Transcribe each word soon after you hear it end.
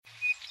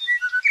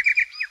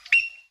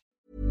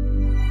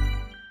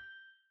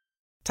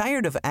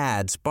Tired of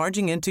ads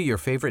barging into your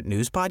favorite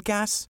news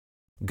podcasts?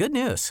 Good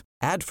news.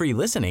 Ad-free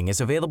listening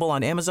is available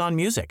on Amazon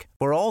Music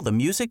for all the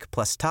music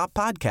plus top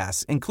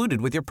podcasts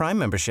included with your Prime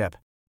membership.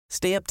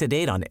 Stay up to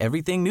date on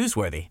everything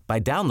newsworthy by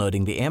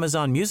downloading the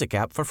Amazon Music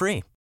app for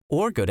free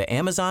or go to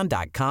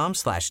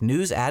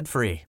amazon.com/news ad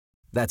free.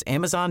 That's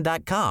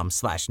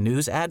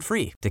amazon.com/news ad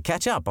free to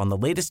catch up on the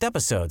latest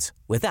episodes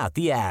without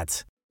the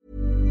ads.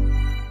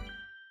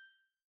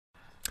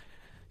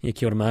 Yeah,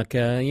 kia ora, Mark.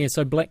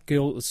 So Black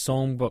Girl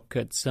Songbook,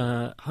 it's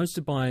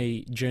hosted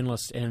by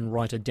journalist and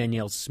writer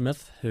Danielle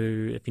Smith,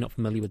 who, if you're not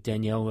familiar with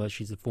Danielle,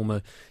 she's the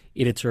former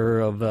editor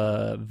of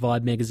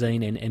Vibe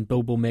magazine and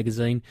Billboard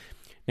magazine.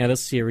 Now,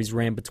 this series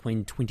ran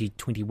between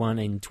 2021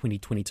 and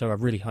 2022. I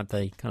really hope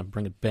they kind of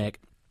bring it back.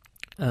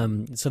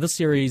 So this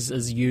series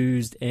is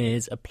used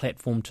as a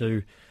platform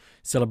to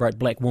celebrate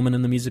black women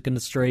in the music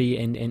industry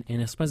and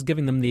I suppose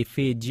giving them their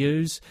fair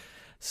dues.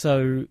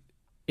 So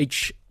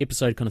each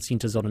episode kind of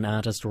centres on an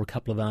artist or a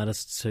couple of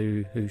artists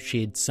who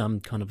shared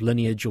some kind of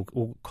lineage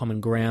or common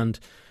ground,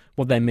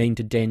 what they mean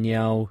to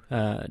Danielle,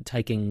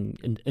 taking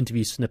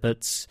interview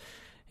snippets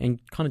and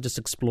kind of just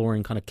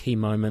exploring kind of key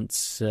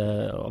moments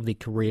of their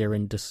career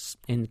and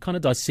kind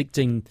of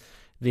dissecting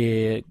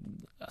their,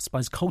 I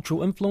suppose,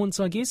 cultural influence,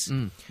 I guess.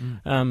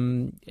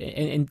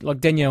 And like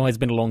Danielle has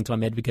been a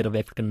long-time advocate of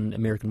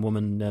African-American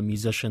women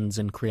musicians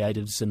and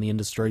creatives in the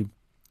industry.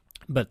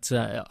 But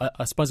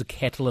I suppose a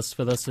catalyst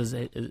for this is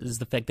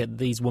the fact that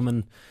these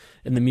women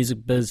in the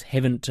music biz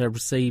haven't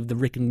received the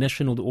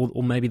recognition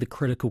or maybe the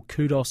critical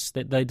kudos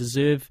that they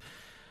deserve.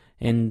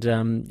 And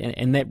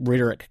that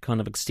rhetoric kind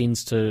of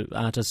extends to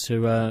artists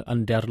who are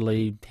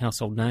undoubtedly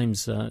household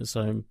names.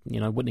 So,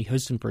 Whitney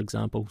Houston, for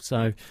example.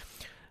 So,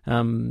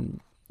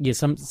 some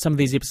of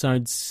these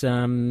episodes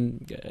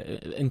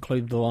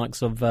include the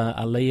likes of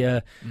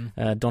Aaliyah,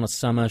 Donna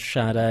Summer,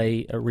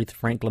 Sade, Aretha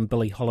Franklin,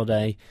 Billie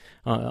Holiday.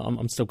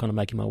 I'm still kind of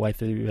making my way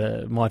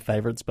through my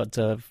favourites, but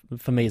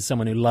for me, as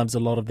someone who loves a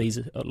lot of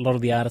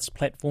the artists'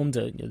 platforms,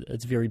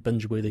 it's very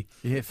binge-worthy.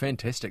 Yeah,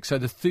 fantastic. So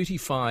the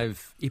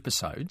 35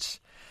 episodes,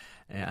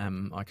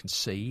 I can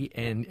see,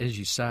 and as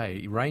you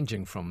say,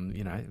 ranging from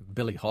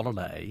Billie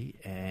Holiday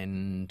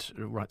and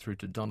right through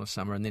to Donna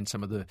Summer, and then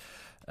some of the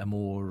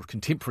more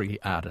contemporary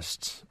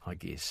artists, I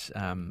guess.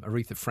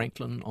 Aretha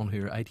Franklin on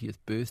her 80th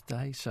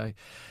birthday, so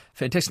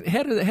fantastic.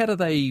 How do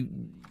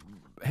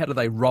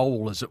they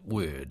roll, as it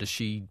were? Does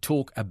she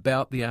talk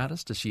about the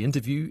artist? Does she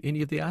interview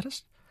any of the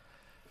artists?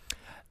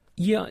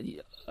 Yeah,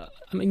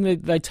 I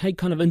mean, they take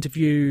kind of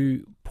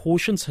interview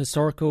portions,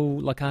 historical,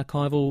 like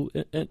archival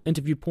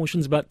interview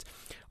portions, but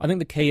I think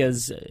the key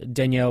is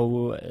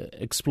Danielle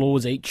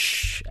explores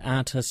each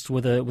artist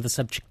with a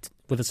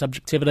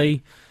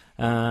subjectivity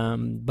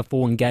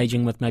before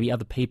engaging with maybe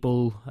other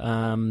people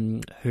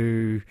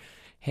who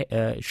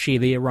share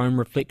their own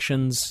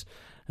reflections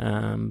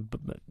and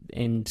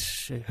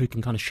who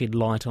can kind of shed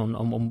light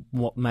on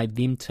what made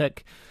them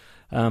tick.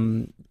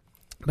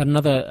 But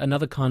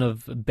another kind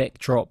of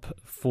backdrop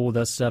for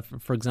this,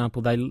 for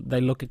example, they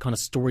look at kind of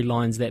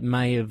storylines that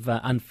may have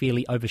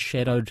unfairly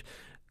overshadowed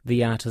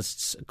the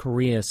artist's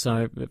career.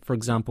 So, for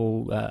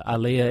example,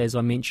 Aaliyah, as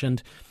I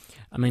mentioned,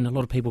 I mean, a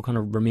lot of people kind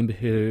of remember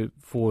her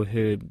for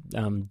her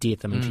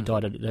death. I mean, she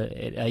died at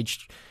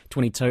age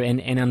 22,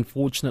 and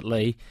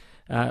unfortunately,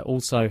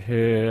 also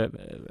her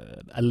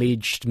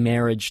alleged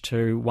marriage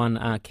to one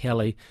R.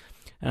 Kelly.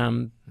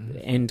 And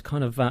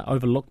kind of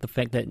overlooked the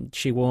fact that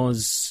she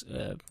was,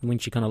 when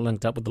she kind of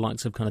linked up with the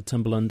likes of kind of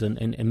Timbaland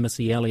and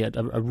Missy Elliott,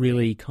 a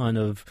really kind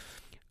of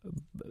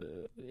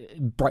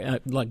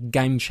like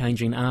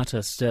game-changing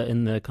artist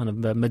in the kind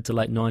of the mid to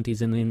late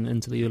 90s and then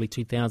into the early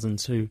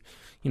 2000s who,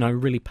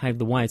 really paved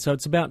the way. So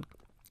it's about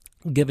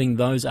giving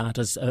those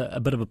artists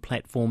a bit of a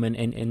platform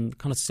and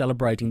kind of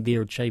celebrating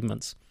their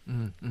achievements.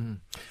 Mm-hmm.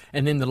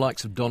 And then the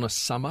likes of Donna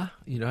Summer,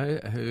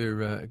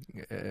 her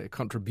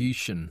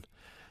contribution.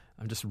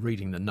 I'm just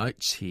reading the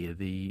notes here.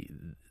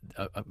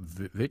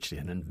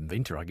 Virtually an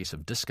inventor, I guess,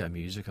 of disco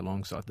music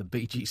alongside the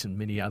Bee Gees and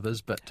many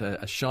others, but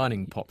a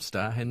shining pop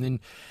star, and then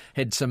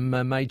had some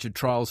major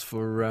trials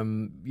for,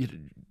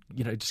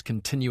 just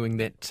continuing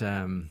that,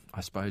 I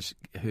suppose,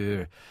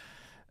 her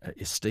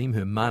esteem,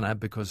 her mana,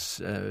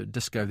 because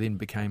disco then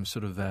became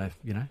sort of a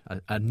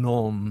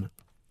non-genre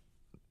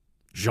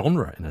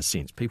in a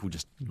sense. People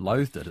just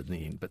loathed it in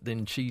the end, but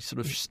then she sort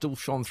of still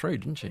shone through,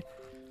 didn't she?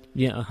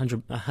 Yeah,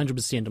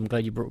 100%. I'm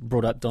glad you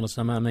brought up Donna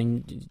Summer. I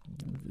mean,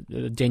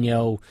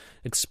 Danielle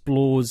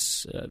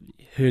explores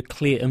her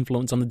clear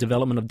influence on the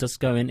development of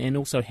disco and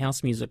also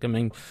house music. I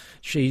mean,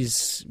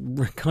 she's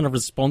kind of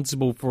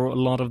responsible for a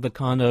lot of the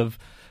kind of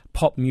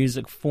pop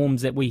music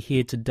forms that we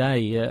hear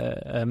today.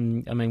 I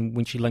mean,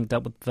 when she linked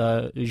up with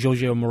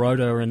Giorgio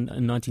Moroder in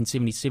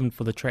 1977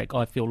 for the track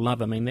 "I Feel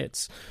Love," I mean,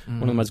 that's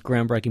one of the most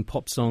groundbreaking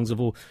pop songs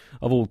of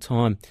all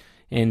time.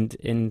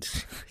 And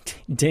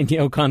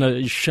Danielle kind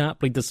of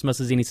sharply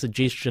dismisses any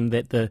suggestion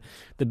that the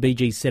Bee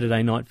Gees'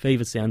 Saturday Night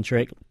Fever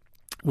soundtrack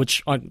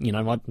which I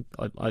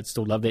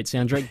still love that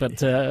soundtrack,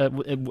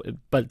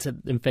 but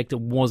in fact it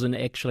wasn't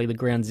actually the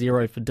ground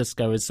zero for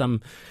disco, as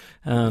some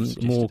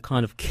more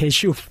kind of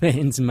casual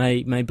fans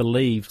may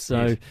believe.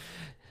 So. Yes.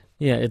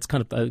 Yeah, it's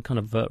kind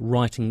of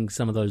righting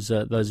some of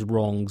those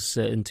wrongs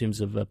in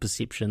terms of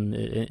perception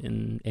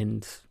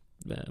and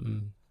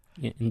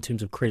in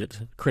terms of credit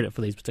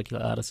for these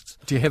particular artists.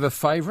 Do you have a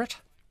favourite?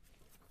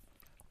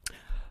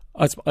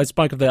 I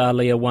spoke of the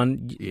Aaliyah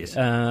one yes.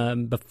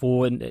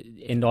 Before,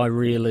 and I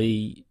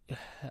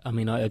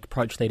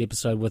approached that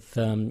episode with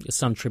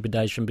some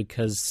trepidation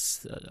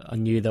because I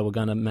knew they were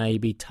going to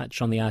maybe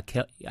touch on the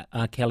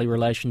R. Kelly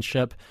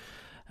relationship,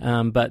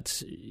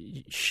 but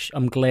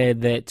I'm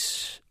glad that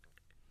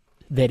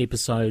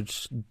episode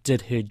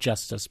did her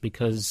justice,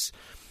 because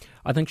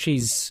I think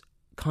she's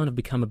kind of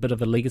become a bit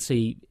of a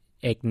legacy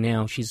act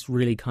now. She's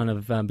really kind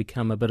of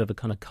become a bit of a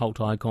kind of cult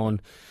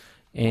icon,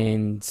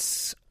 and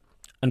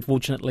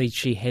unfortunately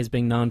she has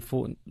been known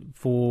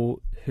for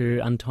her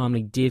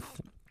untimely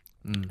death,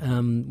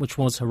 which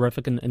was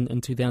horrific in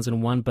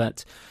 2001,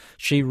 but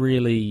she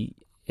really,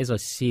 as I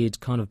said,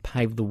 kind of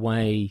paved the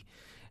way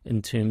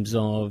in terms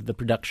of the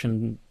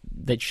production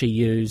that she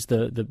used,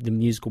 the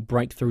musical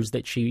breakthroughs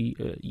that she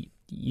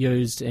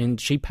used, and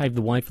she paved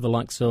the way for the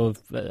likes of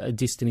a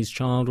Destiny's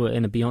Child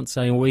and a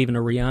Beyonce or even a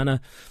Rihanna.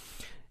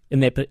 In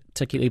that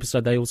particular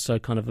episode, they also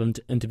kind of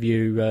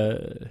interview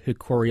her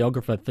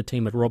choreographer,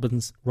 Fatima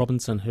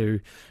Robinson, who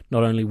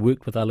not only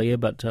worked with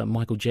Aaliyah, but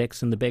Michael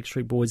Jackson, the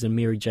Backstreet Boys, and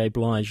Mary J.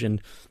 Blige.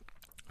 And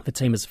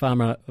Fatima's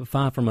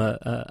far from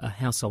a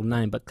household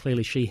name, but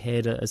clearly she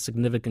had a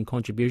significant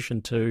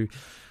contribution to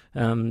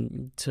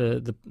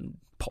the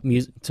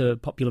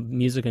popular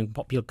music and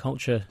popular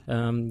culture,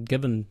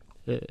 given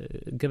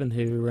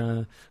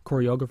her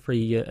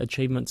choreography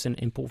achievements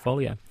and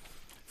portfolio.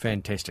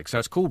 Fantastic. So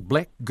it's called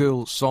Black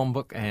Girl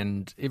Songbook,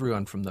 and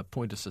everyone from the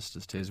Pointer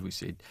Sisters to, as we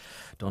said,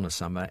 Donna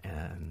Summer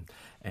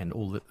and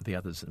all the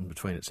others in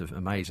between. It's an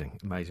amazing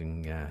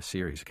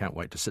series. I can't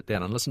wait to sit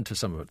down and listen to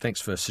some of it. Thanks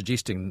for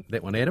suggesting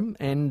that one, Adam.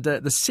 And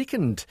the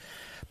second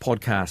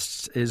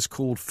podcast is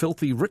called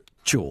Filthy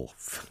Ritual.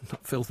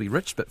 Not Filthy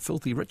Rich, but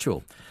Filthy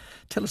Ritual.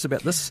 Tell us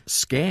about this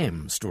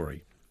scam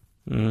story.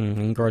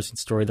 Engrossing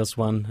story, this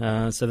one.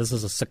 So this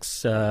is a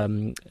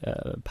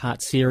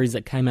 6-part series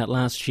that came out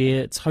last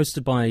year. It's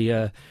hosted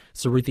by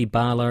Saruthi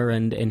Bala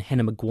and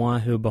Hannah Maguire,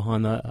 who are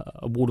behind the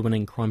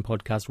award-winning crime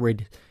podcast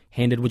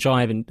Red-Handed, which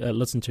I haven't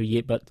listened to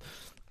yet, but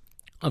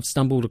I've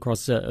stumbled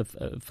across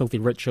Filthy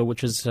Ritual,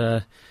 which is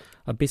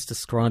best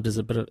described as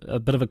a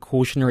bit of a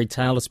cautionary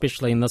tale,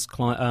 especially in this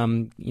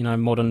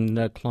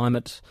modern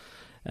climate.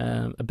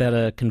 About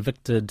a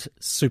convicted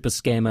super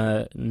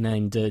scammer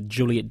named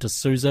Juliet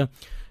D'Souza,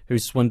 who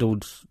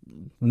swindled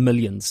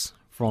millions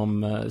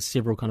from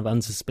several kind of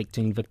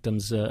unsuspecting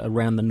victims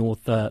around the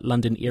North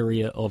London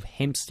area of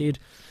Hampstead.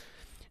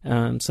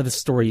 So the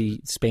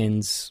story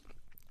spans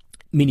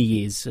many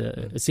years,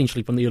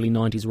 essentially from the early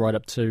 90s right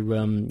up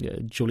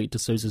to Juliet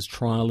D'Souza's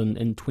trial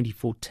in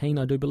 2014,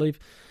 I do believe.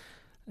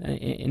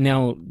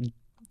 Now,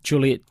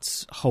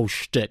 Juliet's whole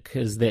shtick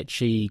is that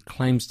she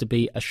claims to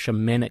be a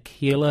shamanic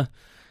healer,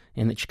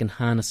 and that she can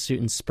harness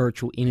certain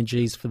spiritual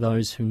energies for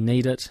those who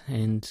need it.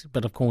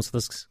 But of course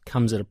this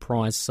comes at a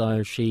price,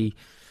 so she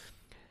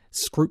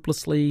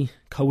scrupulously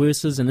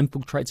coerces and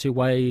infiltrates her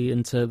way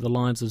into the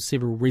lives of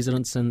several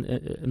residents in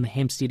the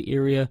Hampstead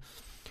area,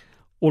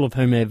 all of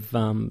whom have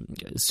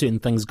certain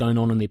things going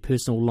on in their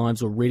personal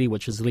lives already,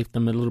 which has left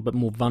them a little bit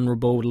more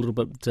vulnerable, a little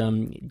bit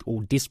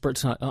or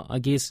desperate, I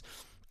guess.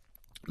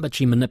 But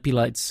she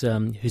manipulates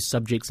her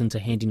subjects into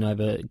handing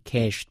over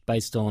cash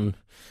based on,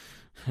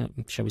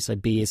 shall we say,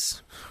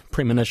 BS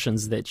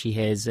premonitions that she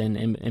has,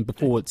 and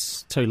before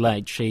it's too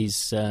late, she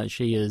is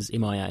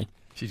MIA.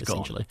 She's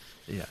essentially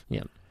gone.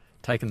 Yeah.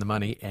 Taken the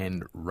money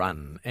and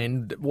run.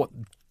 And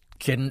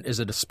is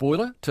it a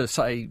spoiler to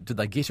say, did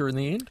they get her in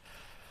the end?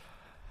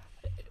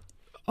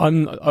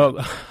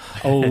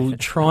 I'll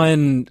try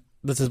and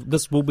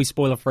this will be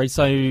spoiler free.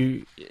 So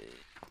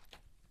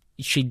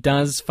she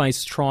does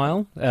face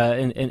trial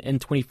in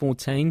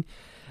 2014.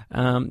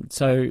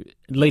 So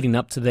leading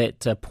up to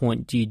that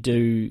point, you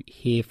do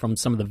hear from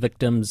some of the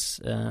victims,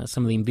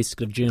 some of the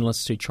investigative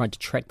journalists who tried to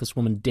track this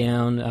woman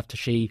down after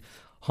she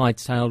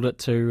hightailed it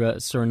to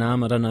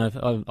Suriname. I don't know if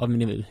I've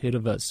never heard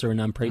of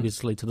Suriname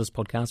previously to this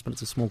podcast, but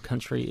it's a small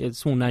country, it's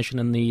a small nation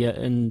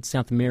in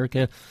South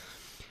America,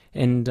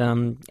 and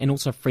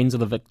also friends of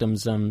the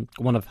victims.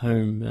 One of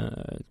whom,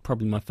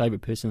 probably my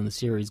favourite person in the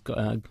series,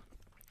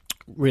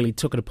 really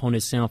took it upon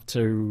herself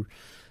to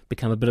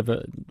become a bit of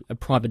a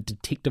private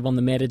detective on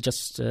the matter,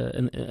 just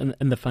in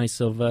the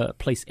face of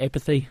police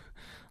apathy,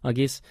 I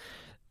guess.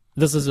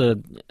 This is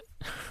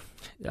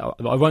I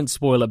won't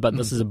spoil it, but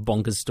this is a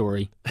bonkers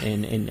story,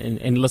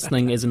 and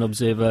listening as an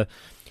observer,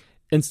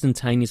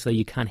 instantaneously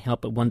you can't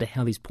help but wonder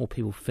how these poor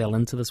people fell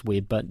into this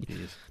web. But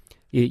yes,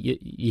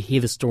 you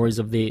hear the stories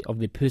of their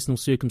personal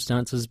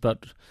circumstances,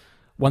 but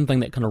one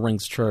thing that kind of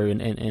rings true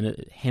and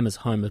it hammers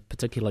home,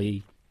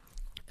 particularly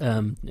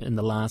in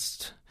the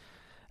last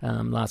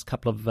last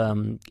couple of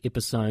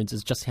episodes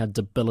is just how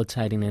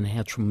debilitating and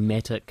how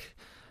traumatic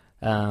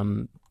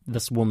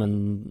this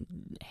woman's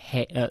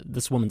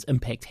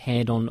impact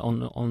had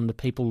on the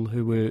people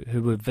who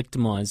were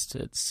victimised.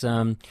 It's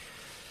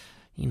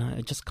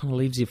it just kind of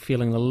leaves you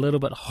feeling a little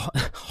bit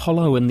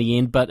hollow in the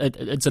end, but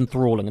it's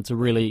enthralling. It's a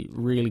really,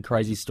 really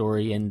crazy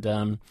story, and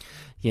I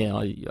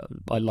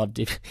loved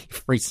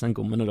every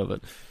single minute of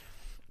it.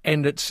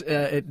 And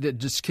it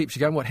just keeps you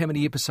going. How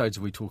many episodes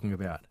are we talking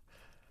about?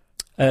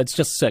 It's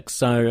just 6,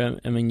 so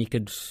you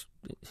could,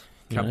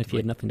 if you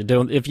had nothing to do,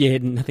 on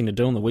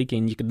the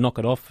weekend, you could knock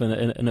it off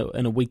in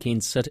a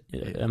weekend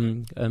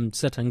sitting.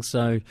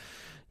 So.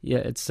 Yeah,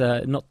 it's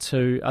not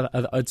too.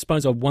 I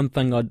suppose one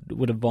thing I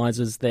would advise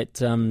is that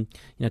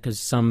because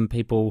some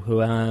people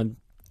who are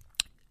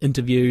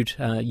interviewed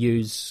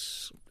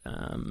use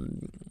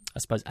I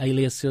suppose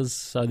aliases.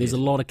 So there's a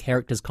lot of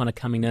characters kind of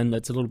coming in.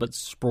 It's a little bit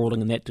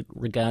sprawling in that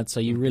regard. So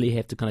you really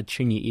have to kind of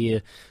tune your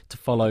ear to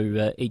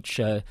follow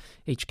each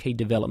key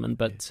development.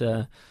 But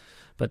as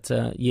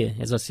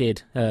I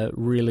said,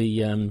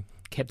 really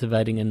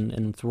captivating and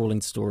enthralling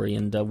story,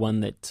 and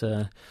one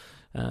that.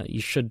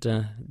 You should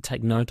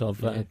take note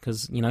of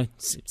because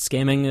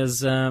scamming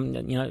is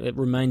it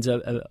remains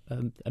a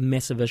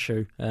massive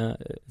issue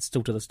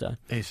still to this day.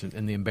 Yes,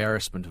 and the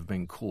embarrassment of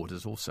being caught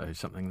is also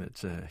something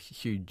that's a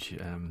huge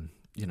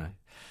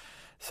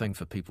thing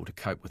for people to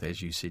cope with,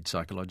 as you said,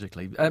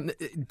 psychologically.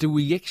 Do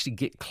we actually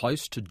get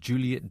close to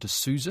Juliet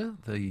D'Souza,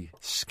 the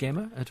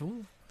scammer, at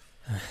all?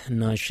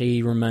 No,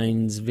 she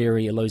remains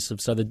very elusive.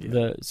 So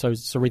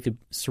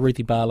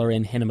Saruthi Bala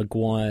and Hannah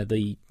Maguire,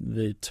 the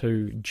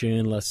two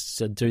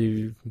journalists,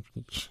 do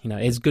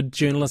as good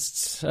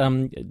journalists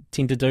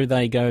tend to do.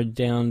 They go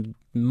down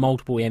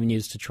multiple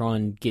avenues to try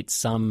and get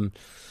some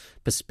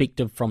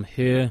perspective from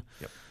her.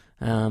 Yep.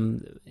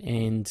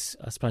 And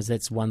I suppose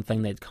that's one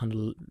thing that kind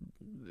of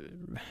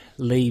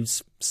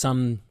leaves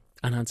some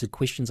unanswered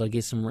questions, I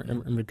guess, in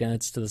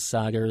regards to the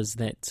saga, is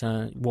that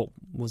what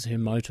was her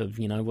motive?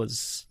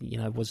 Was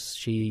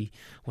she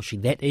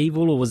that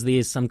evil, or was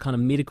there some kind of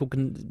medical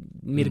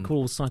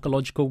or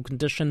psychological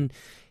condition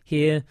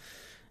here?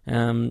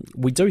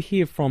 We do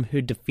hear from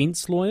her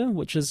defence lawyer,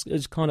 which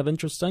is kind of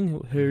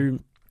interesting. Who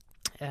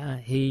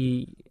there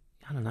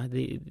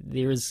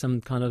is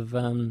some kind of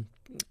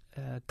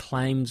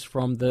claims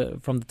from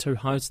the two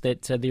hosts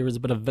that there is a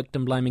bit of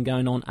victim blaming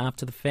going on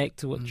after the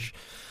fact, which.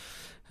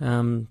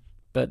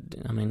 But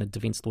a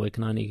defence lawyer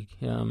can only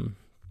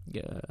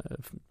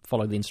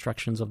follow the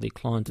instructions of their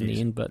client in the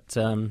end. But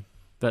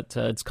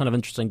it's kind of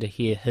interesting to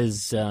hear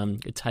his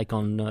take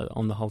on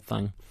the whole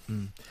thing.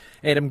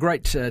 Adam,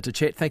 great to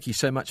chat. Thank you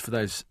so much for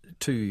those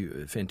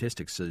two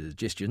fantastic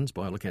suggestions.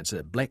 By all accounts,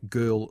 Black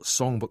Girl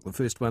Songbook, the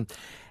first one,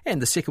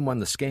 and the second one,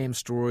 the scam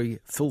story,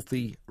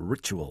 Filthy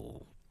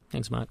Ritual.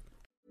 Thanks, Mark.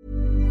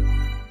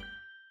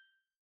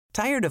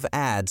 Tired of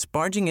ads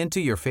barging into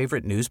your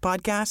favorite news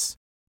podcasts?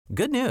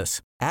 Good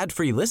news.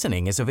 Ad-free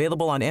listening is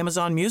available on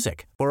Amazon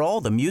Music for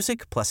all the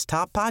music plus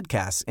top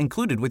podcasts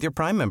included with your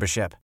Prime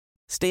membership.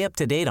 Stay up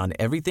to date on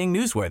everything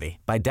newsworthy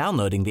by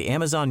downloading the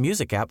Amazon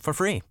Music app for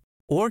free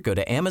or go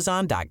to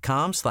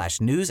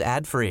amazon.com/news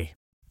ad free.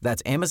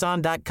 That's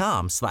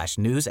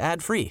amazon.com/news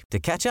ad free to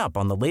catch up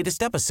on the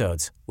latest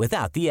episodes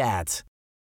without the ads.